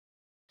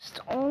It's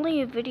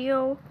only a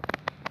video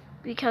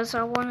because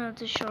I wanted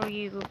to show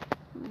you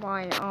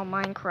my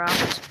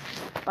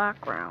Minecraft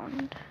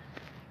background.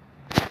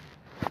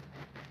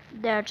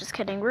 Yeah, just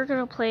kidding. We're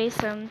gonna play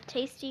some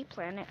Tasty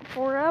Planet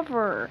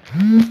Forever.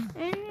 And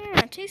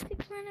yeah, Tasty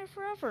Planet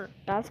Forever.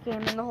 Best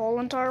game in the whole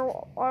entire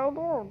wide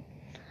world.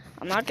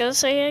 I'm not gonna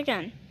say it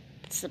again.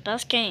 It's the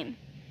best game.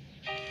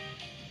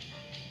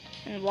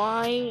 And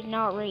why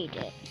not rate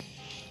it?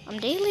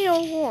 Daily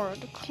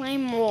award.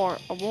 Claim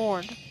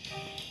award.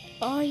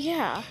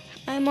 Yeah.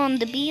 I'm on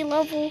the B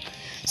level.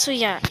 So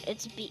yeah,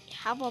 it's B.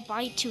 Have a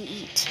bite to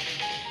eat.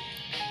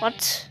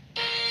 What?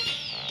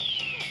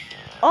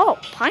 Oh,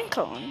 pine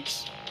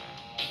cones.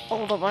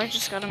 Hold up, I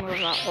just gotta move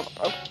that. Hold up.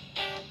 Oh.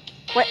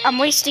 Wait, I'm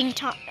wasting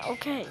time.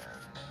 Okay.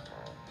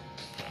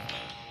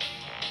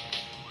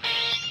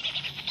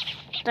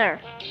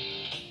 There.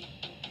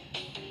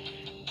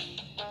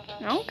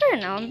 Okay,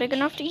 now I'm big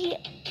enough to eat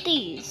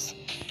these.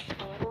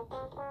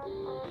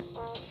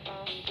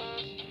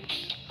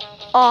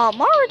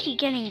 I'm already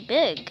getting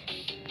big.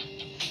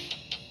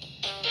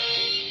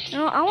 You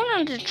know, I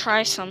wanted to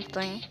try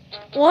something.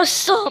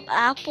 What's up,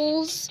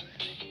 apples?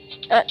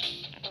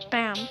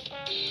 Bam.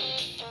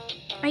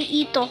 I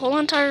eat the whole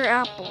entire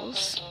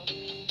apples.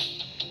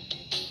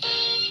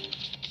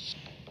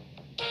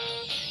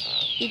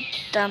 Eat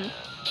them.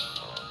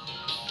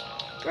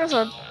 There's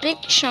a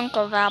big chunk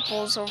of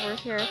apples over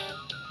here.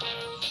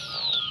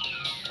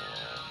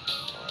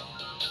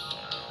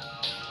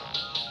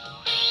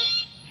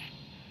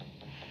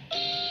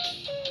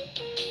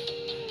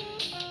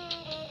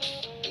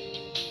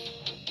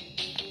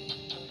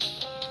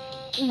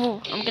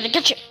 Ooh, I'm gonna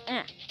get you.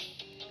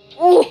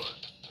 Ooh.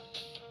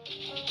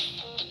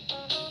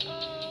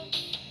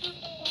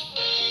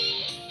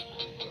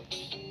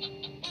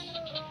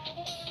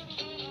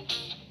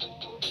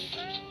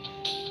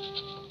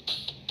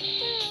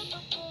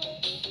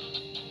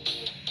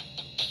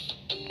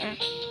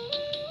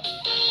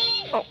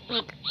 Oh,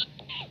 look.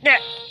 There.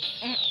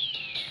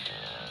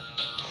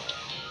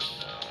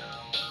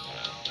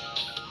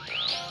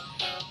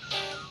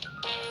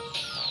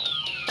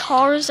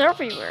 Cars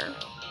everywhere.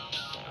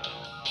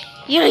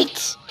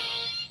 Yikes.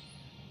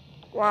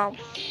 Wow.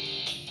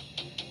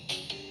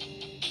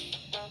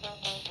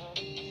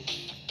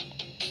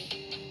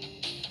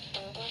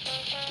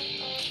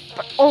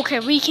 But, okay,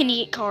 we can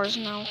eat cars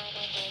now.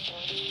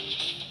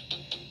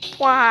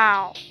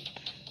 Wow.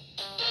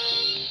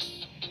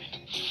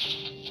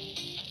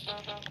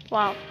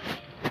 Wow.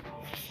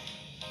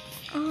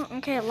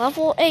 Okay,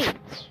 level 8.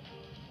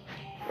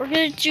 We're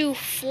gonna do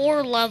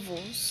 4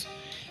 levels.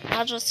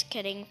 Not just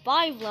kidding,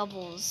 5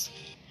 levels.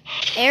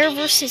 Air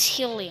versus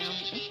helium.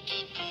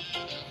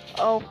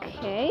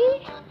 Okay.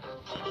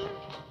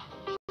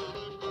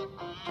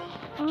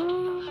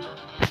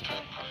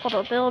 Hold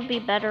up, it would be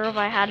better if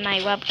I had my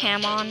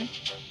webcam on.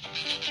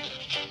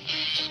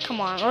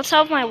 Come on, let's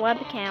have my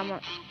webcam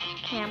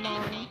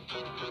on.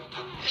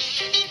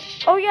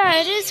 Oh yeah,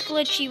 it is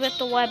glitchy with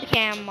the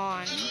webcam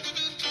on.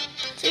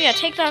 So yeah,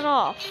 take that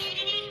off.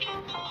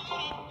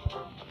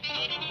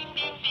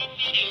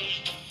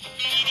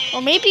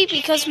 Or maybe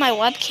because my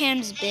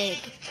webcam's big.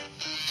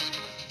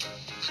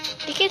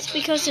 I think it's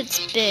because it's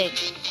big.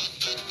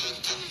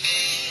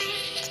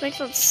 Let's make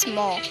it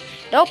small.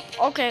 Nope,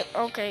 okay,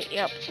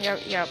 yep.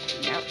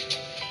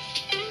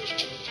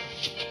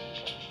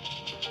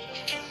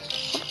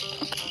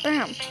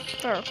 Bam,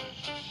 there.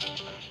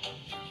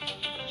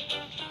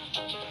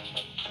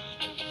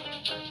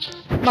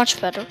 Much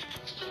better.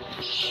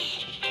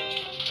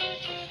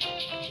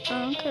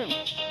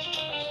 Okay.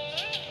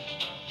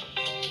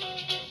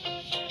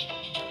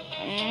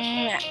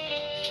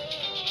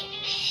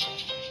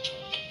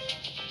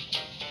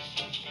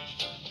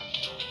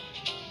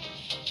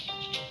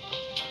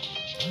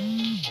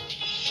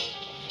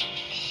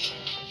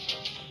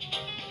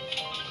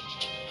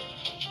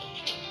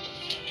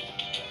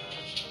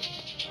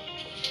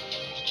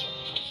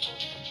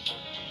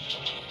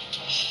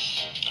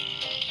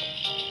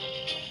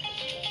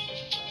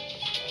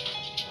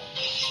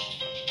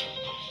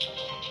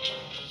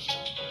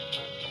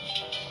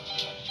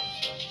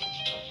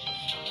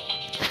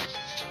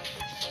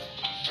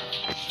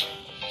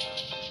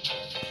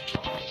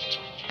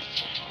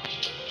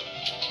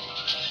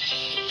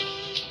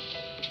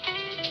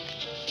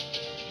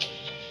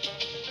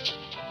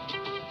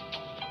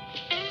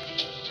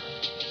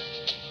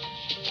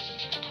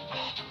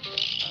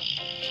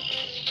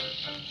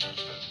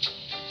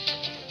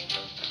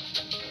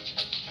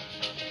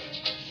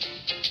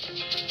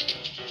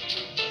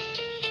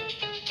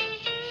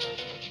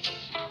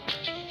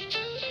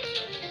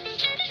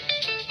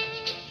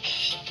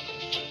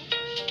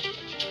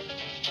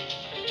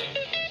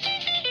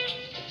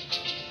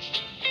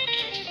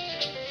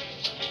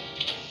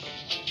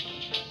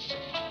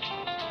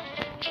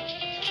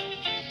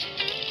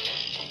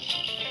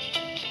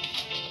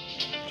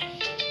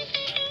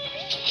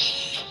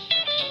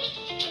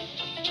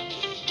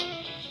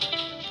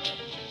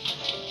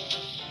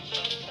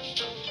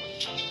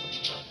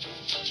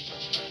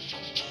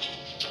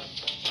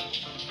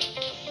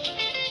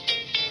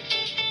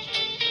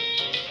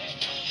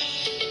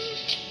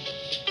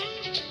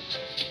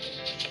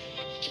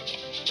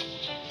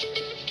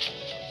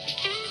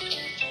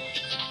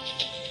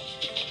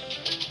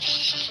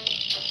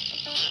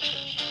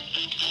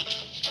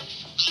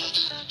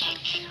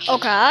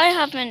 Okay, I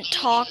haven't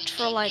talked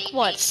for like,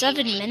 what,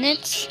 7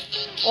 minutes?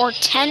 Or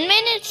 10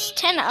 minutes?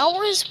 10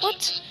 hours?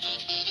 What?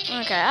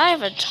 Okay, I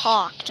haven't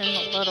talked in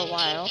a little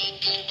while.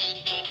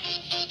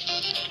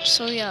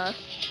 So, yeah.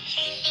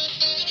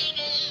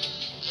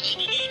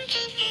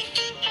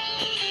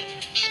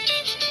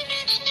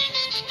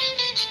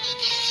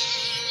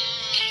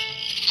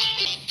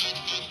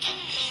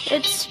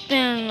 It's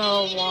been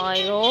a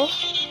while.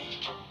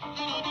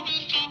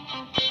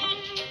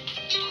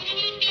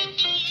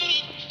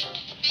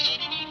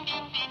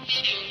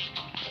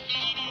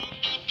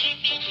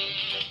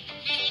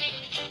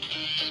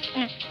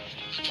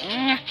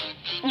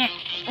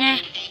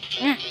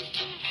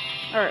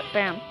 Alright,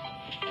 bam.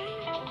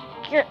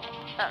 Here.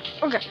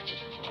 Okay.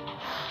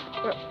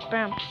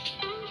 Bam.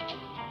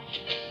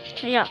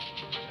 Yeah.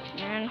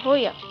 And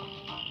hooya.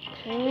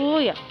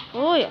 Hooya.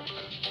 Hooya.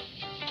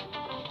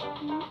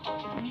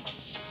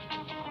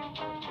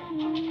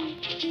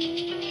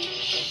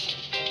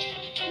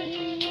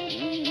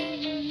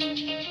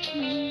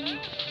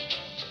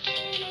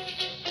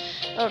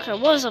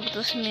 Okay, what is up with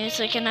this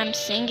music? And I'm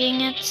singing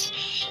it.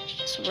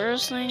 It's the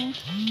weirdest thing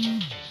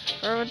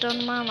I've ever done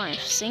in my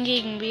life.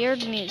 Singing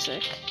weird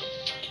music.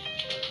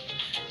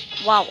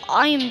 Wow,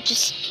 I am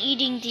just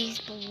eating these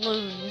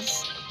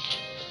balloons.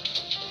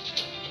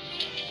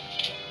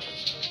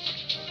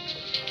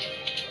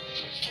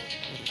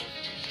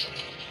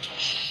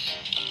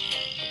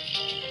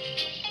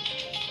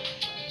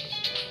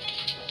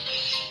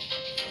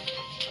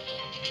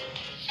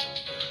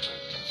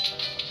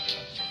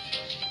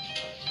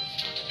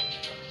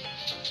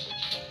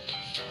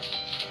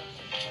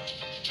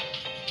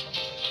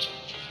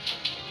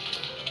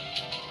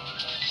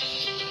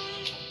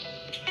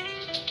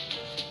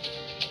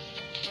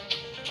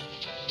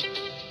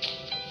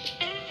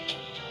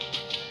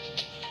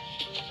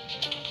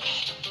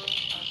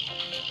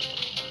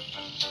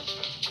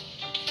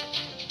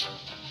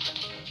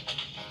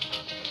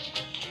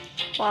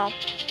 Wow.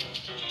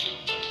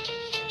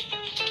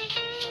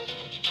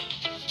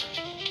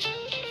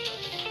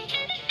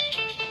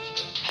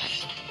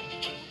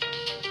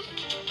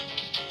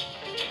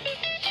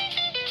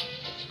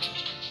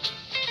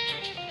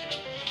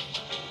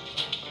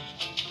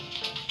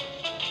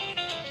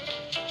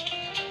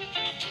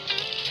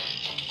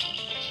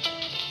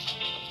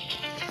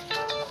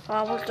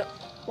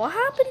 What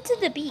happened to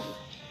the bee?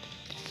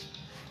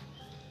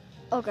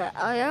 Okay,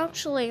 I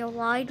actually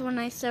lied when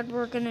I said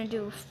we're gonna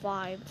do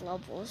 5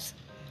 levels.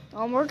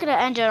 We're gonna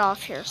end it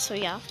off here, so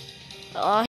yeah.